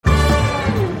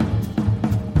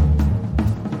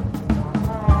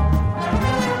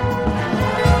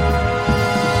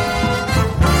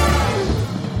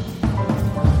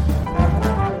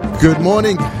Good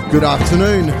morning, good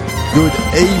afternoon, good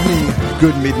evening,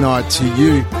 good midnight to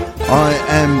you. I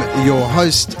am your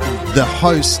host, the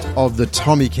host of the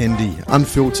Tommy Kendi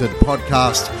Unfiltered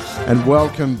podcast, and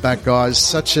welcome back, guys.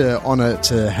 Such an honour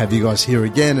to have you guys here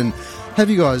again, and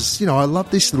have you guys, I love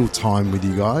this little time with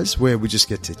you guys where we just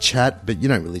get to chat, but you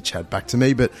don't really chat back to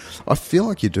me, but I feel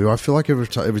like you do. I feel like every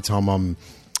time I'm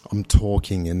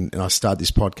talking and I start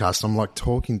this podcast, I'm like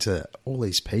talking to all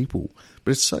these people,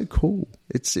 but it's so cool.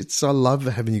 It's I love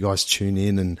having you guys tune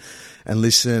in and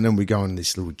listen, and we go on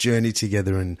this little journey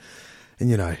together, and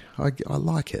I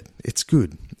like it. It's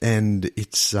good, and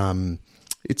it's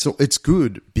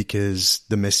good because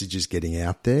the message is getting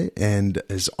out there, and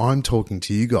as I'm talking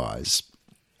to you guys,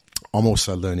 I'm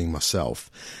also learning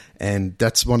myself. And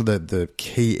that's one of the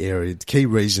key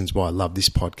reasons why I love this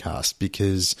podcast,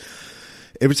 because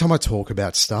every time I talk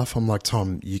about stuff, I'm like,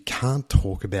 Tom, you can't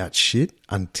talk about shit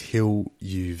until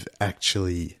you've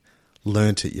actually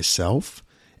learnt it yourself.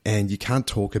 And you can't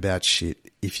talk about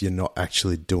shit if you're not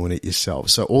actually doing it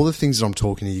yourself. So all the things that I'm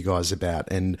talking to you guys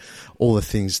about, and all the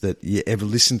things that you ever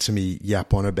listen to me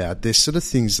yap on about, there's sort of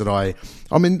things that I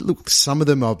mean, look, some of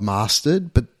them I've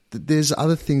mastered, but there's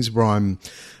other things where I'm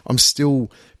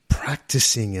still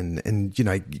practicing and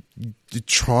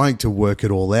trying to work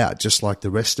it all out, just like the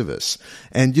rest of us.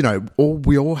 And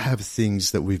we all have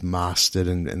things that we've mastered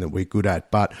and that we're good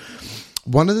at. But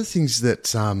one of the things that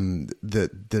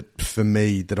that for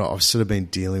me that I've sort of been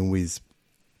dealing with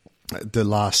the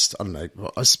last,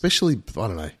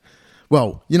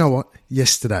 well, you know what?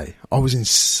 Yesterday I was in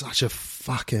such a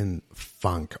fucking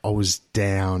funk. I was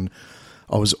down.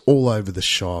 I was all over the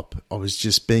shop. I was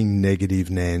just being negative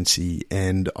Nancy.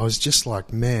 And I was just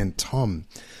like, man, Tom,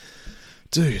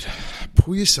 dude,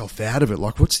 pull yourself out of it.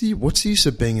 Like, what's the use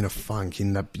of being in a funk?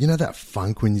 That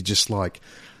funk when you just like,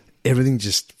 everything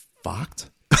just fucked?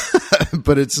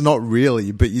 But it's not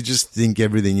really, but you just think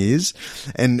everything is.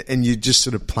 And you're just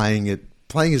sort of playing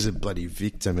as a bloody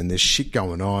victim, and there's shit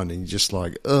going on, and you're just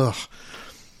like, ugh,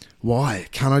 why?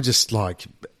 Can't I just like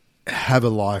have a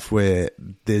life where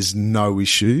there's no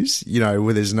issues,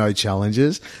 where there's no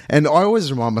challenges? And I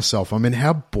always remind myself, I mean,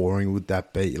 how boring would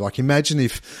that be? Like, imagine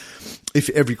if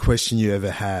every question you ever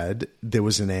had, there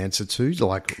was an answer to,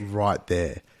 like right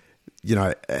there.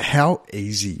 How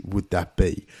easy would that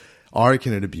be? I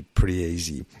reckon it'd be pretty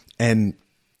easy. And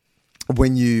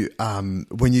when you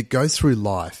go through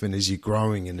life, and as you're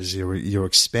growing and as you're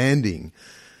expanding,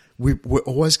 we're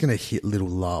always going to hit little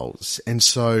lulls. And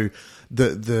so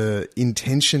the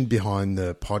intention behind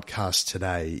the podcast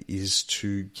today is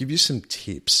to give you some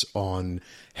tips on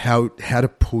how to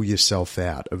pull yourself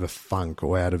out of a funk,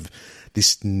 or out of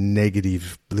this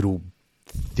negative little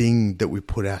thing that we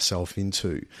put ourselves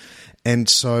into. And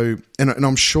so, and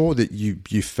I'm sure that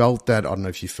you felt that. I don't know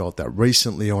if you felt that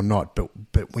recently or not,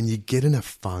 but when you get in a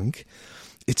funk,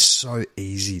 it's so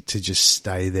easy to just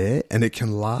stay there, and it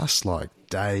can last like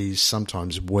days,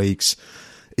 sometimes weeks.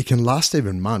 It can last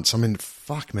even months. I mean,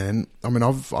 fuck, man. I mean,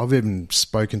 I've even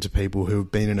spoken to people who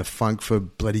have been in a funk for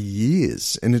bloody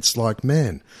years, and it's like,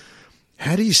 man,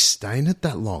 how do you stay in it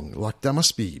that long? Like, that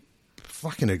must be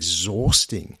fucking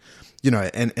exhausting,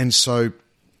 and so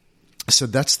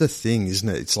that's the thing, isn't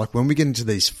it? It's like when we get into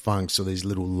these funks or these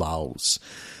little lulls,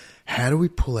 how do we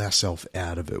pull ourselves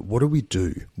out of it? What do we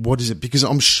do? What is it? Because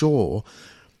I'm sure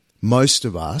most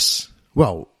of us,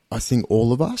 well, I think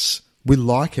all of us, we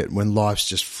like it when life's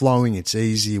just flowing. It's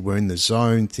easy. We're in the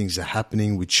zone. Things are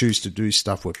happening. We choose to do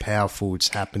stuff. We're powerful. It's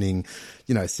happening.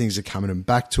 Things are coming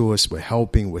back to us. We're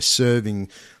helping. We're serving.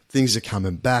 Things are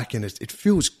coming back, and it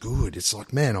feels good. It's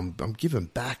like, man, I'm giving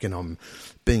back, and I'm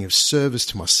being of service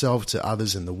to myself, to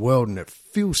others in the world, and it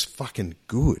feels fucking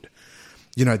good.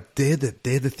 They're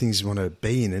the things you want to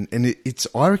be in, and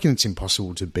I reckon it's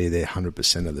impossible to be there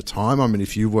 100% of the time. I mean,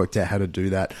 if you worked out how to do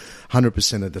that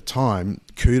 100% of the time,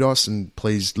 kudos, and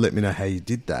please let me know how you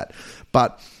did that.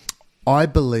 But I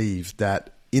believe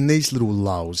that in these little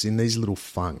lulls, in these little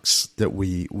funks that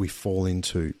we fall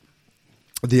into,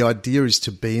 the idea is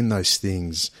to be in those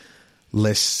things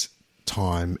less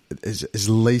time, as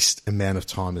least amount of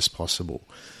time as possible.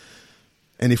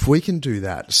 And if we can do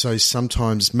that, so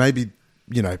sometimes maybe,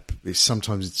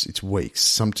 sometimes it's weeks.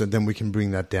 Sometimes then we can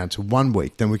bring that down to 1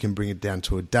 week. Then we can bring it down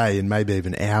to a day, and maybe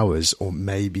even hours, or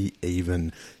maybe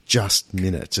even just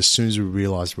minutes. As soon as we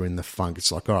realize we're in the funk,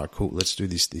 it's like, all right, cool, let's do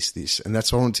this. And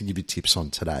that's what I want to give you tips on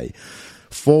today.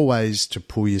 4 ways to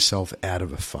pull yourself out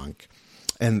of a funk.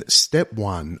 And step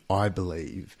one, I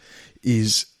believe,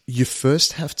 is you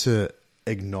first have to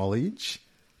acknowledge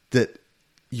that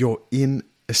you're in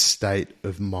a state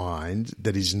of mind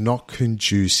that is not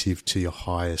conducive to your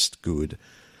highest good.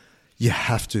 You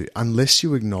have to. Unless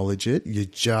you acknowledge it, you're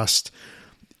just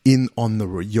you're on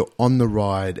the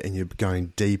ride and you're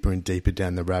going deeper and deeper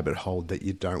down the rabbit hole that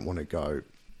you don't want to go.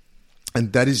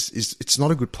 And that is it's not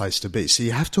a good place to be. So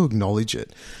you have to acknowledge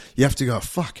it. You have to go,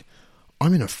 fuck,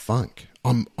 I'm in a funk.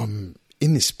 I'm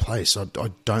in this place. I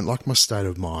don't like my state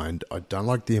of mind. I don't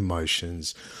like the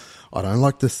emotions. I don't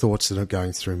like the thoughts that are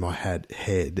going through my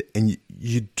head. And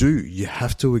you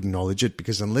have to acknowledge it,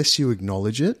 because unless you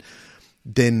acknowledge it,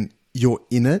 then you're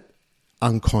in it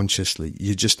unconsciously.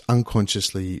 You're just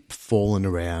unconsciously falling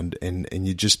around and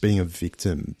you're just being a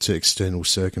victim to external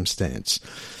circumstance.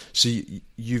 So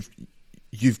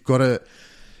you've got to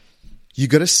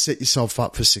set yourself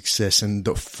up for success. And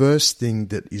the first thing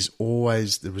that is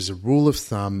always, there is a rule of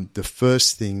thumb, the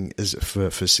first thing is for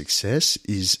success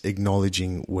is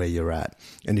acknowledging where you're at.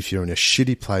 And if you're in a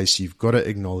shitty place, you've got to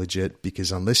acknowledge it,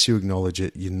 because unless you acknowledge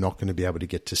it, you're not going to be able to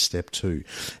get to step 2.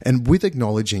 And with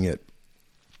acknowledging it,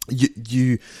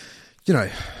 you know,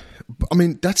 I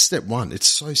mean, that's step 1. It's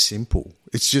so simple.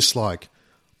 It's just like,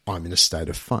 I'm in a state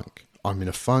of funk. I'm in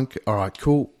a funk. All right,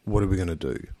 cool. What are we going to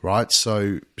do? Right?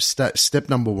 So step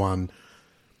number 1,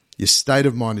 your state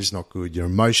of mind is not good. Your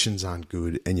emotions aren't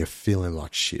good and you're feeling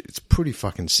like shit. It's pretty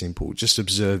fucking simple. Just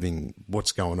observing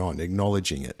what's going on,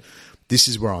 acknowledging it. This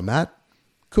is where I'm at.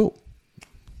 Cool.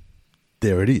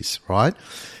 There it is. Right?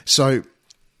 So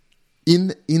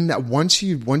in that, once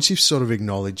you've sort of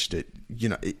acknowledged it, you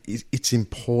know, it's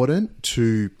important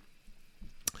to,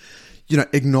 you know,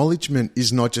 acknowledgement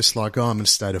is not just like, oh, I'm in a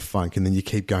state of funk, and then you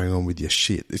keep going on with your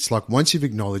shit. It's like, once you've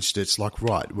acknowledged it, it's like,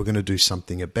 right, we're going to do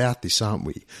something about this, aren't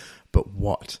we? But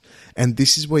what? And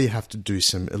this is where you have to do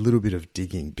a little bit of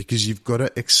digging, because you've got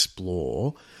to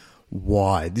explore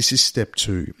why. This is step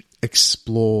 2.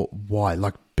 Explore why.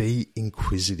 Like, be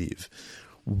inquisitive.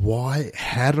 Why?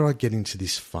 How did I get into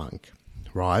this funk?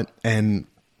 Right? And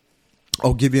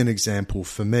I'll give you an example.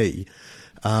 For me,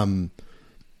 for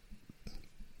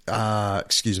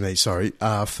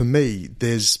me,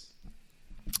 there's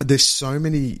so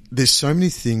many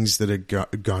things that are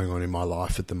going on in my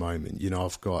life at the moment. You know,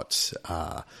 I've got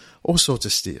all sorts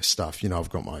of stuff. You know, I've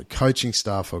got my coaching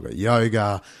stuff. I've got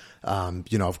yoga.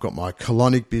 You know, I've got my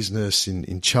colonic business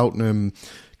in Cheltenham,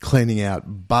 cleaning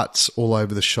out butts all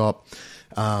over the shop.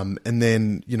 And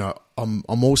then, you know, I'm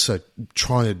also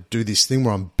trying to do this thing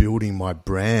where I'm building my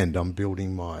brand. I'm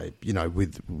building my, you know,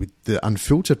 with the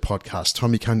Unfiltered podcast,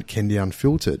 Tommy Kendi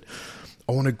Unfiltered.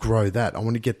 I want to grow that. I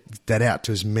want to get that out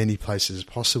to as many places as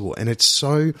possible. And it's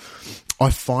so,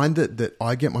 I find that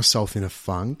I get myself in a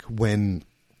funk when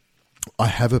I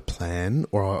have a plan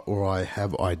or I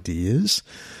have ideas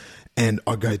and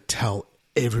I go tell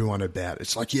everyone about it.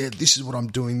 It's like, yeah, this is what I'm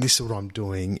doing,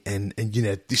 and you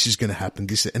know, this is going to happen,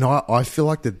 and I feel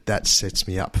like that sets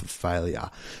me up for failure.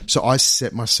 So I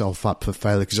set myself up for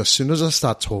failure, because as soon as I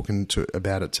start talking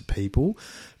about it to people,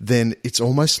 then it's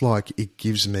almost like it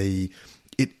gives me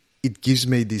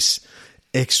this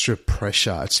extra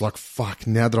pressure. It's like, fuck,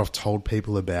 now that I've told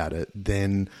people about it,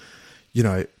 then, you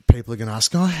know, people are going to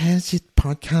ask, oh, how's your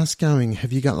podcast going?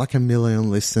 Have you got like 1 million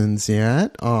listens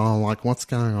yet? Oh, like, what's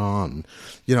going on?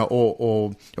 You know,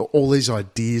 or all these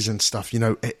ideas and stuff, you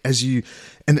know, as you,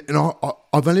 and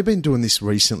I've only been doing this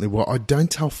recently where I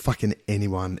don't tell fucking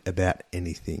anyone about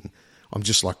anything. I'm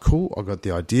just like, cool, I got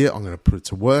the idea, I'm going to put it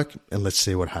to work and let's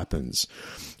see what happens.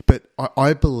 But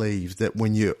I believe that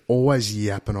when you're always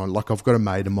yapping on, like, I've got a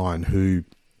mate of mine who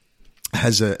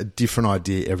has a different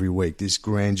idea every week, these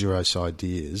grandiose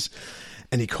ideas.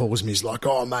 And he calls me, he's like,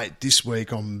 oh, mate, this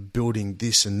week I'm building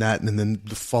this and that. And then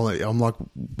the following, I'm like,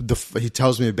 he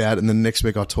tells me about it. And then the next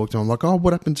week I talk to him, I'm like, oh,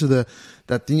 what happened to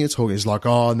that thing you're talking? He's like,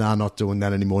 oh, no, not doing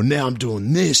that anymore. Now I'm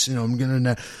doing this and I'm going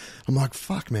to, I'm like,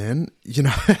 fuck, man, you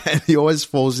know, and he always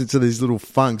falls into these little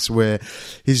funks where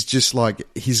he's just like,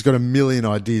 he's got 1 million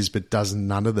ideas, but does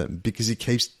none of them because he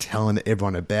keeps telling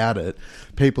everyone about it.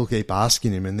 People keep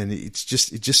asking him, and then it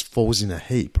just falls in a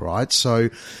heap, right? So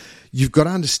you've got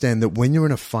to understand that when you're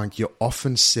in a funk, you're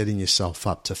often setting yourself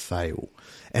up to fail.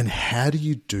 And how do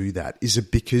you do that? Is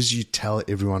it because you tell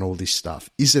everyone all this stuff?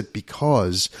 Is it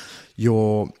because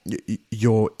you're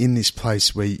in this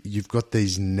place where you've got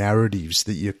these narratives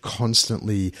that you're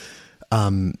constantly,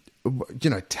 you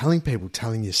know, telling people,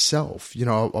 telling yourself? You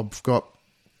know, I've got,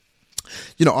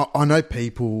 you know, I know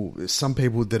some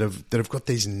people that have got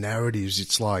these narratives.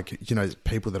 It's like, you know,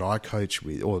 people that I coach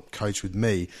with or coach with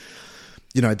me,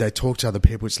 you know, they talk to other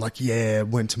people. It's like, yeah,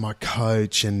 went to my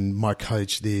coach and my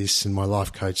coach this and my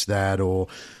life coach that, or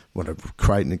whatever,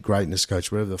 greatness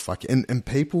coach, whatever the fuck. And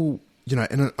people, you know,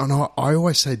 and I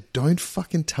always say, don't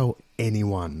fucking tell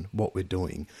anyone what we're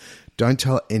doing. Don't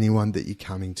tell anyone that you're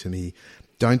coming to me.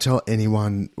 don't tell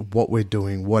anyone what we're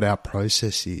doing, what our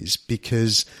process is,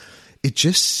 because it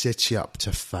just sets you up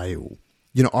to fail.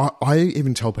 You know, I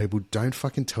even tell people, don't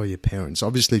fucking tell your parents.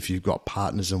 Obviously, if you've got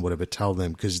partners and whatever, tell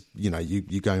them because, you know,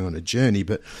 you're going on a journey,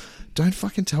 but don't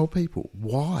fucking tell people.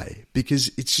 Why?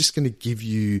 Because it's just going to give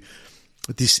you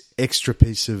this extra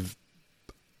piece of,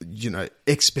 you know,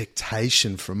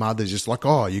 expectation from others. Just like,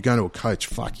 oh, you're going to a coach.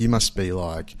 Fuck, you must be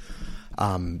like,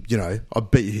 you know, I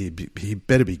bet he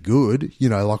better be good. You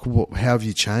know, like, how have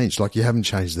you changed? Like, you haven't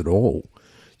changed at all.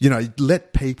 You know,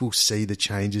 let people see the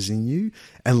changes in you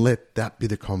and let that be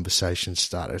the conversation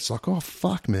starter. It's like, oh,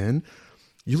 fuck, man,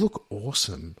 you look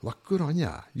awesome. Like, good on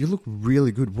ya. You look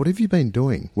really good. What have you been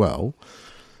doing? Well,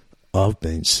 I've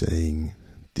been seeing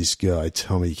this guy,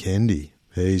 Tommy Kendi.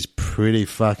 He's pretty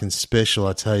fucking special,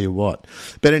 I tell you what.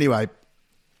 But anyway,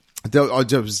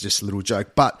 that was just a little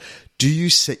joke. But do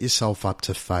you set yourself up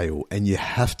to fail? And you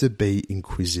have to be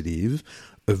inquisitive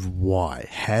of why.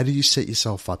 How do you set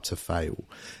yourself up to fail?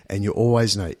 And you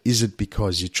always know, is it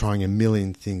because you're trying a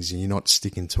million things and you're not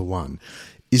sticking to one?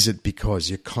 Is it because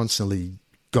you're constantly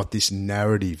got this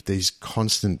narrative, these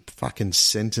constant fucking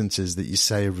sentences that you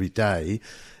say every day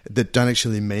that don't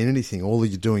actually mean anything? All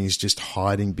you're doing is just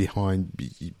hiding behind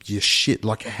your shit.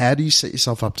 Like, how do you set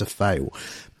yourself up to fail?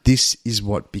 This is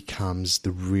what becomes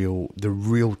the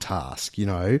real task, you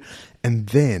know? And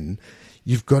then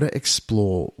you've got to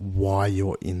explore why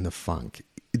you're in the funk,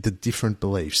 the different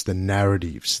beliefs, the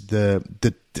narratives, the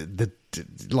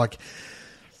like,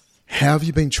 how have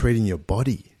you been treating your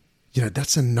body? You know,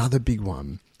 that's another big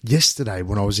one. Yesterday,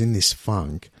 when I was in this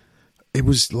funk, it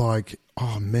was like,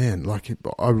 oh man, like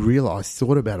I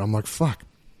thought about it. I'm like, fuck,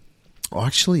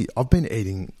 I've been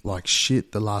eating like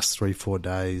shit the last 3-4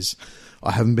 days.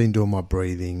 I haven't been doing my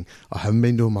breathing. I haven't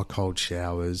been doing my cold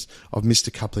showers. I've missed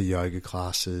a couple of yoga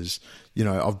classes. You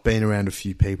know, I've been around a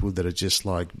few people that are just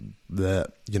like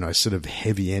the, you know, sort of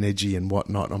heavy energy and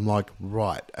whatnot. I'm like,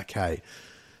 right, okay,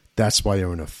 that's why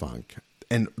you're in a funk.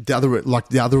 And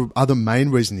the other main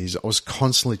reason is I was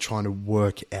constantly trying to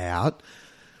work out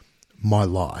my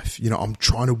life. You know, I'm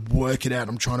trying to work it out.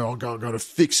 I'm trying to, I got to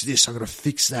fix this. I got to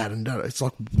fix that. And it's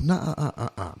like,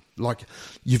 like,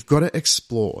 you've got to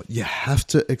explore. You have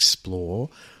to explore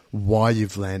why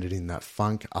you've landed in that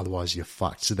funk. Otherwise you're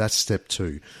fucked. So that's step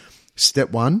 2.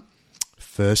 Step 1,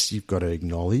 first you've got to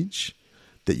acknowledge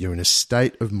that you're in a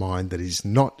state of mind that is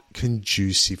not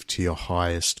conducive to your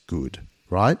highest good,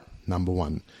 right? Number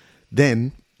 1.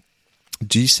 Then,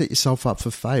 do you set yourself up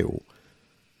for fail?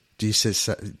 Do you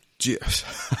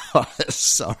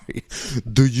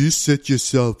you set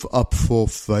yourself up for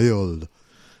fail?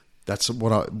 That's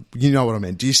what you know what I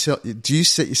meant. Do you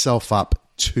set yourself up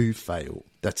to fail?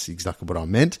 That's exactly what I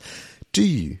meant. Do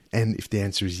you? And if the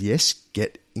answer is yes,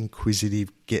 get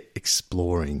inquisitive, get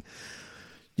exploring.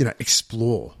 You know,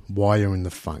 explore why you're in the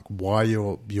funk, why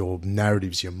your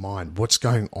narratives, your mind, what's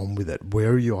going on with it,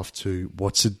 where are you off to,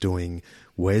 what's it doing,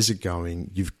 where's it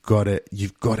going? You've got to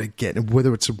get,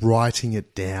 whether it's writing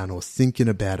it down or thinking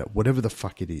about it, whatever the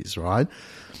fuck it is, right?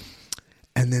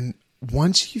 And then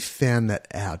once you've found that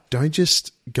out, don't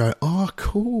just go, oh,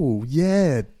 cool,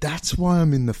 yeah, that's why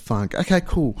I'm in the funk. Okay,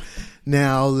 cool.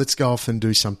 Now let's go off and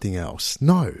do something else.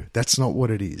 No, that's not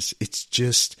what it is.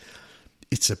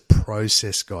 It's a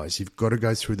process, guys. You've got to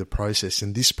go through the process.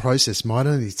 And this process might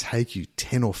only take you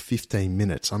 10 or 15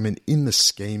 minutes. I mean, in the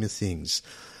scheme of things,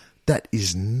 that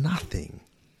is nothing.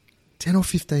 10 or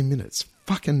 15 minutes,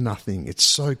 fucking nothing. It's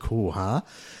so cool, huh?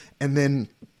 And then,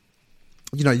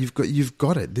 you know, you've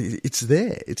got it. It's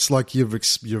there. It's like you've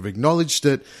acknowledged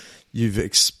it. You've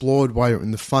explored why you're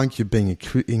in the funk. You're being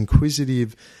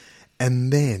inquisitive.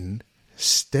 And then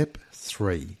step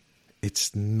 3,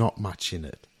 it's not much in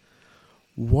it.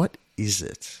 What is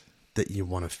it that you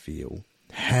want to feel?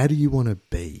 How do you want to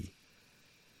be?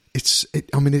 It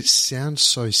sounds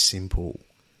so simple,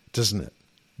 doesn't it?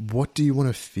 What do you want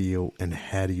to feel and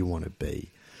how do you want to be?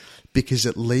 Because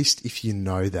at least if you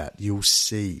know that, you'll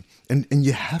see. And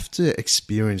you have to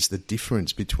experience the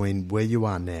difference between where you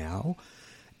are now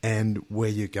and where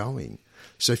you're going.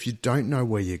 So if you don't know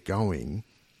where you're going,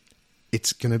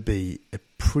 it's going to be a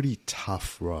pretty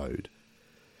tough road.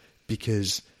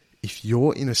 Because if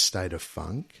you're in a state of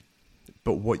funk,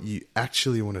 but what you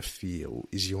actually want to feel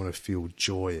is you want to feel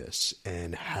joyous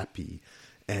and happy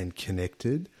and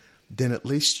connected, then at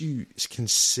least you can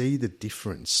see the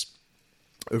difference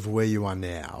of where you are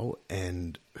now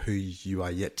and who you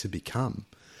are yet to become.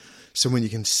 So when you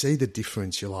can see the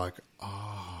difference, you're like,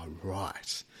 oh,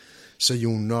 right. So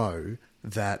you'll know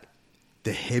that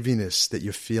the heaviness that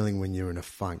you're feeling when you're in a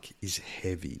funk is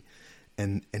heavy.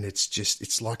 And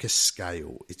it's like a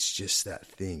scale. It's just that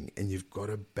thing. And you've got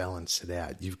to balance it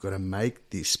out. You've got to make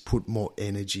this, put more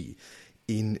energy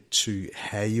into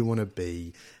how you want to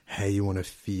be, how you want to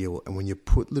feel. And when you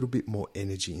put a little bit more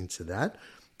energy into that,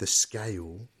 the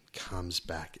scale comes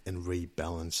back and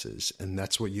rebalances. And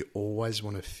that's what you always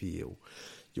want to feel.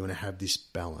 You want to have this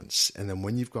balance. And then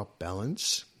when you've got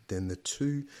balance, then the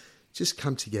two just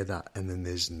come together, and then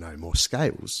there's no more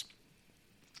scales.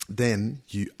 Then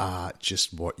you are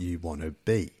just what you want to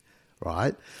be,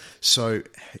 right? So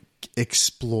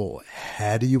explore.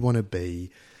 How do you want to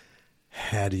be?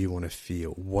 How do you want to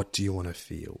feel? What do you want to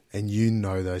feel? And you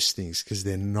know those things because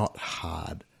they're not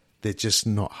hard. They're just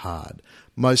not hard.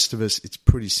 Most of us, it's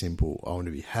pretty simple. I want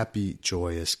to be happy,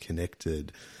 joyous,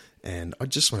 connected, and I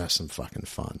just want to have some fucking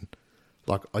fun.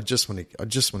 Like I just want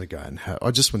to go and I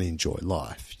just want to enjoy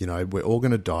life. You know, we're all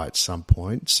going to die at some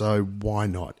point, so why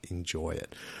not enjoy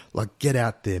it? Like get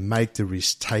out there, make the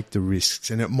risks, take the risks,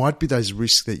 and it might be those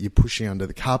risks that you're pushing under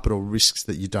the carpet or risks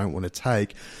that you don't want to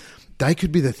take. They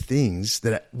could be the things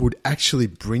that would actually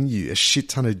bring you a shit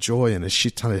ton of joy and a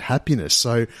shit ton of happiness.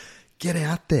 So get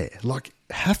out there, like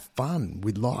have fun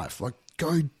with life, like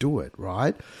go do it,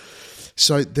 right?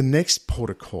 So the next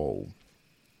protocol,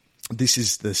 this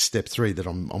is the step 3 that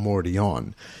I'm already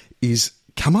on, is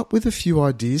come up with a few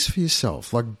ideas for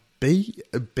yourself. Like be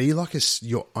like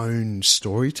your own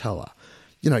storyteller.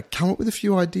 You know, come up with a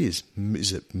few ideas.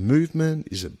 Is it movement?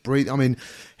 Is it breathe? I mean,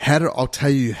 I'll tell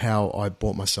you how I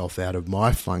brought myself out of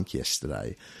my funk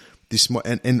yesterday.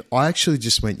 And I actually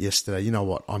just went yesterday, you know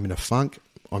what? I'm in a funk.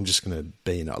 I'm just going to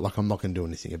be in it. Like I'm not going to do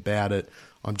anything about it.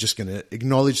 I'm just going to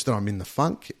acknowledge that I'm in the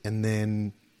funk, and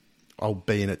then I'll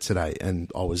be in it today.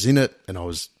 And I was in it, and I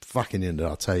was fucking in it.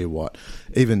 I'll tell you what.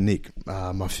 Even Nick,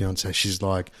 my fiance, she's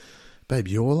like, babe,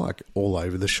 you're like all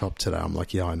over the shop today. I'm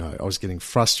like, yeah, I know. I was getting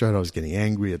frustrated. I was getting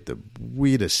angry at the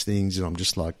weirdest things. And I'm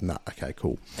just like, nah, okay,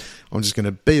 cool. I'm just going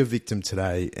to be a victim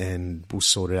today, and we'll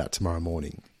sort it out tomorrow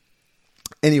morning.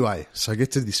 Anyway, so I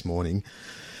get to this morning,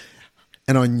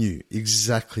 and I knew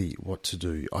exactly what to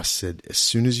do. I said, as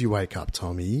soon as you wake up,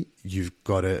 Tommy, you've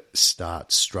got to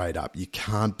start straight up. You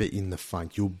can't be in the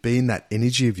funk. You'll be in that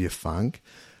energy of your funk,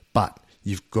 but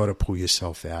you've got to pull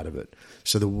yourself out of it.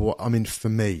 So for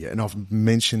me, and I've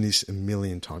mentioned this a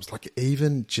million times, like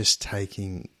even just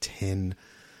taking 10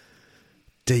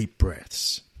 deep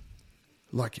breaths,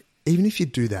 like even if you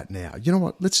do that now, you know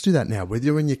what? Let's do that now. Whether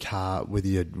you're in your car, whether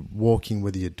you're walking,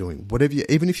 whether you're doing whatever,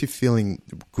 even if you're feeling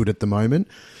good at the moment,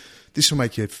 this will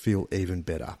make you feel even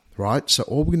better, right? So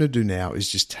all we're going to do now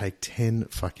is just take 10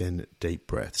 fucking deep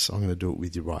breaths. I'm going to do it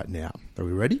with you right now. Are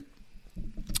we ready?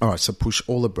 All right, so push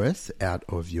all the breath out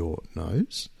of your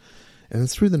nose, and then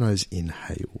through the nose,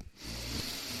 inhale.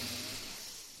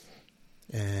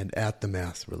 And out the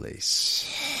mouth, release.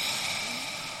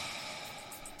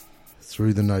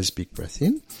 Through the nose, big breath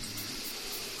in.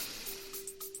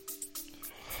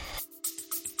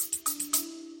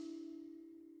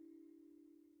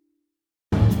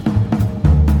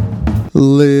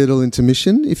 Little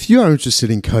intermission. If you are interested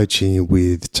in coaching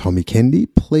with Tommy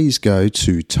Kendi, please go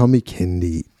to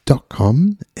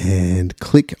tommykendi.com and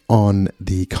click on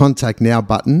the Contact Now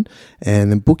button,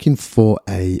 and then book in for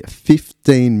a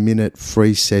 15-minute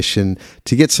free session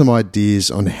to get some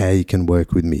ideas on how you can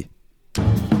work with me.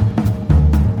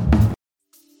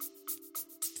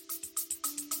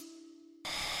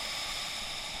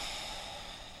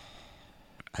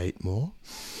 8 more.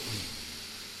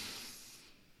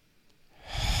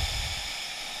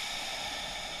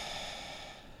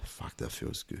 Fuck, that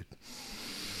feels good.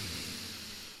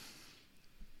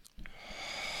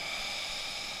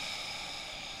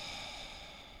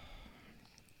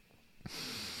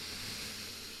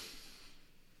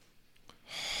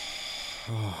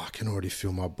 Oh, I can already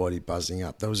feel my body buzzing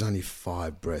up. That was only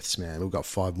 5 breaths, man. We've got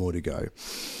 5 more to go.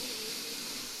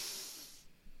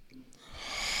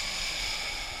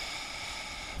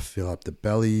 Fill up the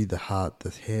belly, the heart, the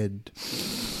head.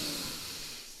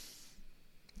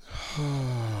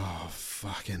 Oh,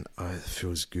 fucking oath. It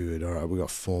feels good. All right, we got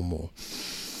 4 more.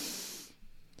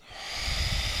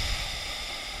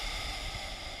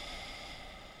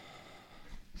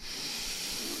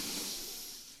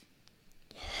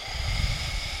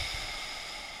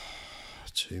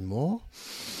 Two more.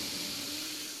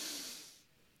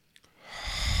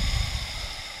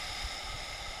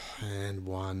 And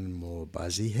 1 more.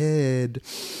 Buzzy head.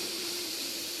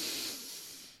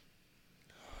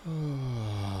 Oh,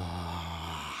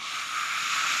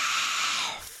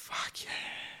 fuck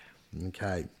yeah.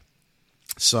 Okay.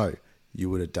 So, you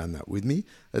would have done that with me.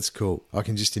 That's cool. I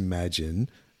can just imagine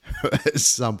at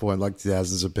some point, like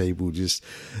thousands of people just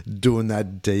doing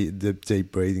the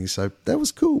deep breathing. So that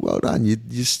was cool. Well done.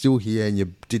 You're still here and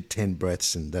you did 10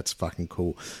 breaths, and that's fucking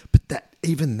cool. But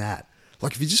even that,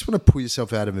 like if you just want to pull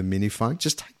yourself out of a mini funk,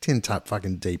 just take 10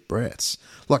 fucking deep breaths.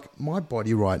 Like my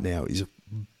body right now is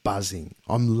buzzing.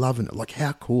 I'm loving it. Like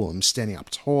how cool. I'm standing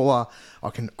up taller. I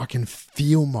can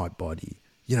feel my body.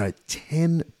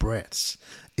 10 breaths.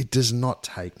 It does not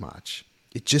take much.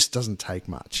 It just doesn't take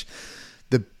much.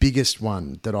 The biggest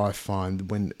one that I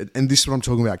find and this is what I'm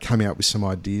talking about, coming up with some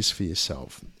ideas for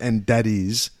yourself. And that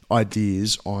is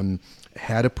ideas on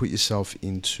how to put yourself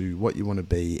into what you want to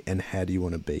be and how do you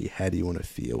want to be, how do you want to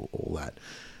feel, all that.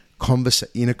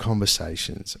 Inner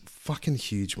conversations, fucking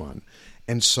huge one.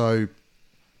 And so,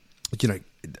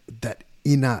 that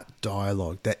inner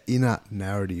dialogue, that inner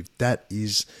narrative, that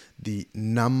is the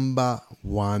number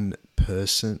one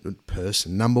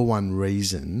number one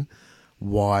reason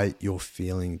why you're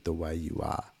feeling the way you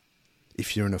are.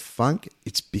 If you're in a funk,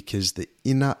 it's because the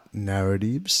inner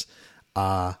narratives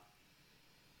are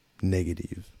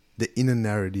negative. The inner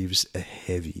narratives are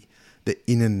heavy. The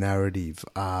inner narrative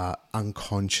are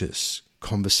unconscious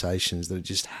conversations that are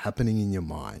just happening in your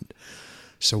mind.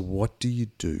 So what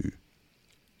do?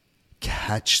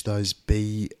 Catch those,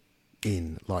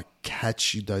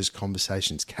 catch those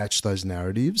conversations, catch those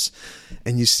narratives,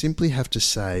 and you simply have to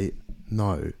say,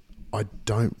 no, I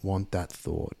don't want that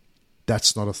thought.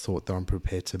 That's not a thought that I'm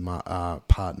prepared to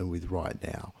partner with right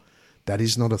now. That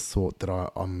is not a thought that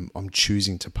I'm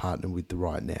choosing to partner with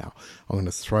right now. I'm going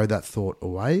to throw that thought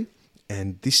away,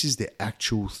 and this is the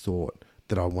actual thought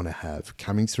that I want to have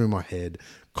coming through my head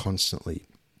constantly.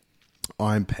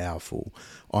 I am powerful.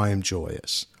 I am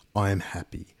joyous. I am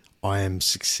happy. I am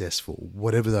successful.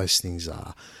 Whatever those things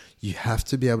are, you have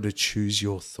to be able to choose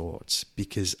your thoughts,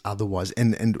 because otherwise,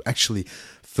 and actually,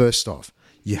 first off,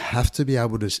 you have to be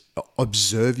able to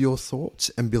observe your thoughts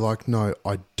and be like, no,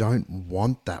 I don't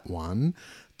want that one.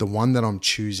 The one that I'm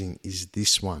choosing is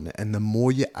this one. And the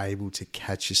more you're able to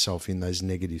catch yourself in those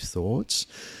negative thoughts,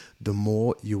 the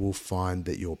more you will find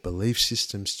that your belief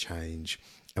systems change.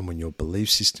 And when your belief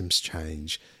systems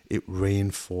change, it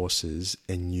reinforces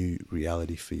a new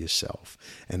reality for yourself.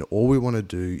 And all we want to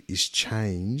do is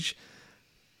change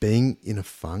being in a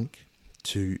funk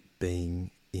to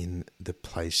being in the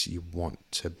place you want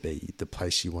to be, the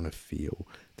place you want to feel.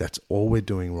 That's all we're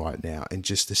doing right now. And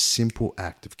just a simple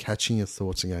act of catching your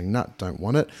thoughts and going, no, don't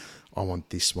want it. I want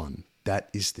this one. That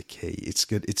is the key. It's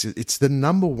good. It's the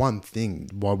number one thing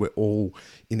why we're all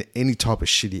in any type of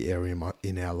shitty area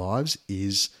in our lives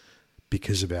is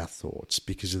because of our thoughts,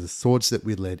 because of the thoughts that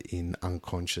we let in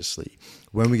unconsciously.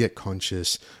 When we get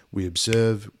conscious, we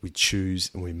observe, we choose,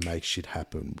 and we make shit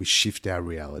happen. We shift our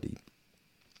reality.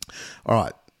 All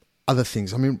right. Other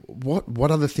things. I mean,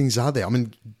 what other things are there? I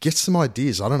mean, get some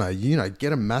ideas. I don't know.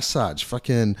 Get a massage.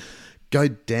 Fucking go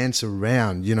dance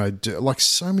around. Do, like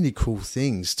so many cool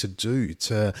things to do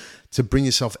to bring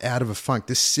yourself out of a funk.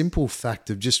 This simple fact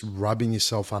of just rubbing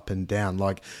yourself up and down.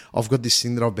 Like I've got this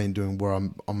thing that I've been doing where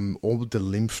I'm all the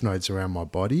lymph nodes around my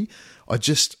body. I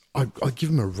give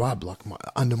them a rub, like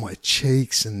under my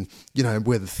cheeks and,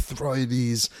 where the throat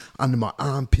is, under my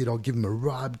armpit. I'll give them a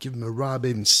rub,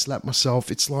 even slap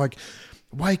myself. It's like,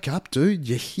 wake up, dude.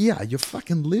 You're here. You're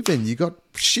fucking living. You got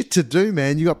shit to do,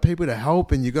 man. You got people to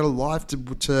help and you got a life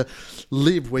to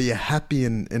live where you're happy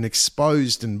and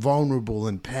exposed and vulnerable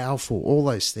and powerful, all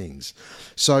those things.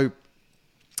 So,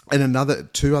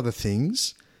 and two other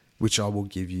things, which I will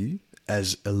give you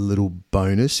as a little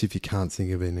bonus if you can't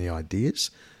think of any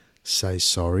ideas. Say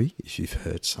sorry if you've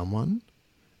hurt someone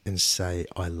and say,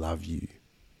 I love you.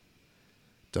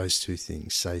 Those two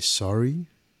things. Say sorry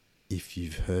if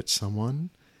you've hurt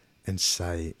someone and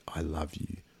say, I love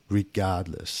you,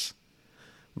 regardless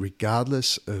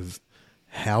of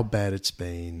how bad it's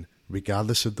been,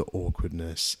 regardless of the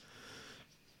awkwardness,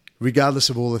 regardless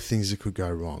of all the things that could go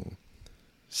wrong.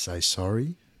 Say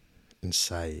sorry and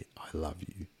say, I love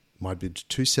you. Might be to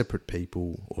two separate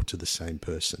people or to the same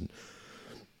person.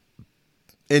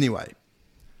 Anyway,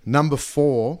 number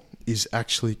 4 is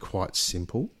actually quite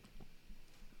simple.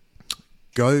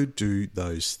 Go do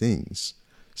those things.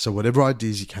 So whatever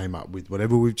ideas you came up with,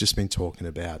 whatever we've just been talking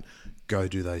about, go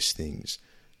do those things.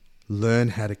 Learn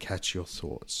how to catch your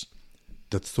thoughts.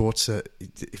 If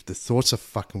the thoughts are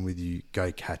fucking with you,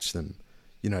 go catch them.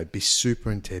 Be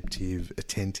super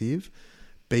attentive.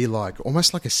 Be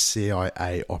almost like a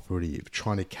CIA operative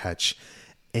trying to catch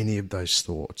any of those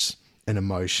thoughts and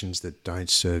emotions that don't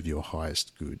serve your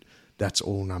highest good. That's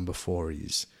all number 4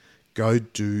 is. Go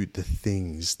do the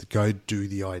things, go do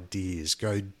the ideas,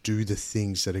 go do the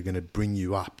things that are going to bring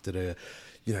you up, that are,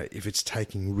 if it's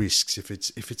taking risks, if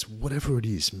it's whatever it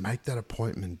is, make that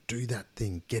appointment, do that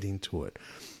thing, get into it.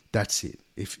 That's it.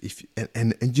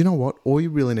 And you know what? All you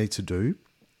really need to do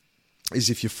is,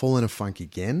 if you fall in a funk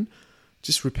again,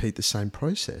 just repeat the same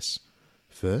process.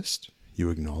 First, you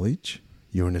acknowledge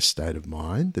you're in a state of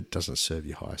mind that doesn't serve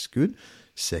your highest good.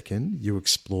 Second, you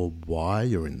explore why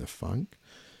you're in the funk.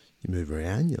 You move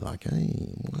around, you're like,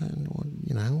 hey,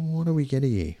 what do we get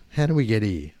here? How do we get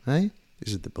here? Hey?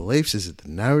 Is it the beliefs? Is it the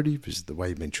narrative? Is it the way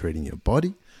you've been treating your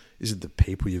body? Is it the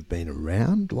people you've been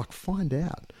around? Like, find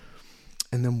out.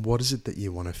 And then what is it that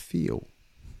you want to feel?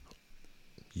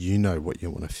 You know what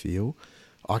you want to feel.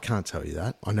 I can't tell you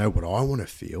that. I know what I want to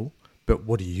feel, but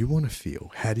what do you want to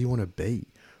feel? How do you want to be?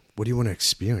 What do you want to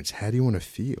experience? How do you want to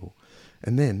feel?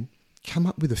 And then come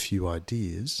up with a few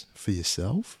ideas for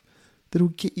yourself that'll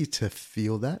get you to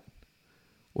feel that.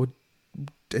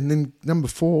 And then number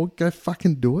 4, go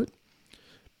fucking do it.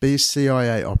 Be a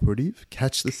CIA operative.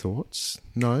 Catch the thoughts.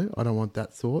 No, I don't want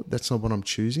that thought. That's not what I'm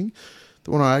choosing.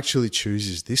 The one I actually choose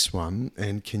is this one.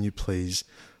 And can you please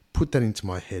put that into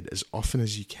my head as often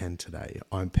as you can today?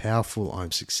 I'm powerful.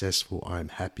 I'm successful. I'm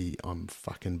happy. I'm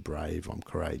fucking brave. I'm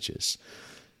courageous.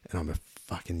 And I'm a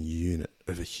fucking unit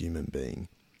of a human being.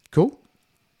 Cool?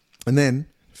 And then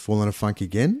fall in a funk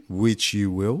again, which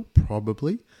you will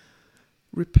probably.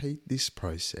 Repeat this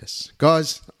process.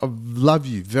 Guys, I love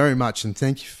you very much, and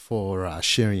thank you for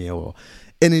sharing your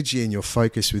energy and your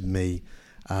focus with me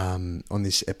on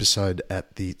this episode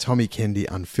at the Tommy Kendi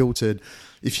Unfiltered.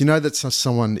 If you know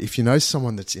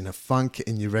someone that's in a funk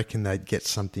and you reckon they'd get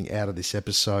something out of this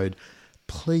episode,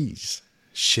 please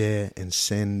share and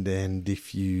send. And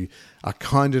if you are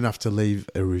kind enough to leave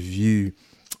a review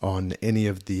on any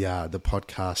of the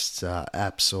podcast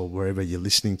apps or wherever you're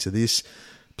listening to this,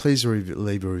 please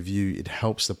leave a review. It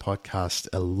helps the podcast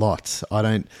a lot. I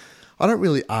don't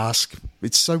really ask.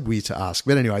 It's so weird to ask.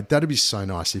 But anyway, that'd be so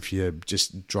nice if you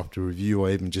just dropped a review or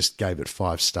even just gave it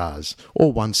 5 stars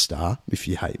or 1 star if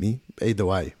you hate me. Either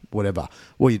way, whatever.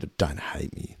 Well, you don't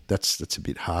hate me. That's a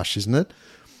bit harsh, isn't it?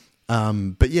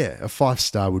 But yeah, a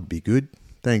 5-star would be good.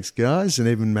 Thanks, guys. And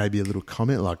even maybe a little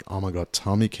comment like, oh my God,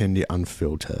 Tommy Kendi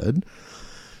Unfiltered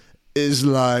is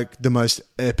like the most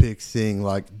epic thing,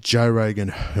 like Joe Rogan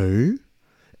who?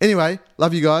 Anyway,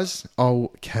 love you guys.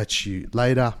 I'll catch you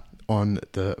later on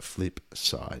the flip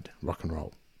side. Rock and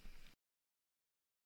roll.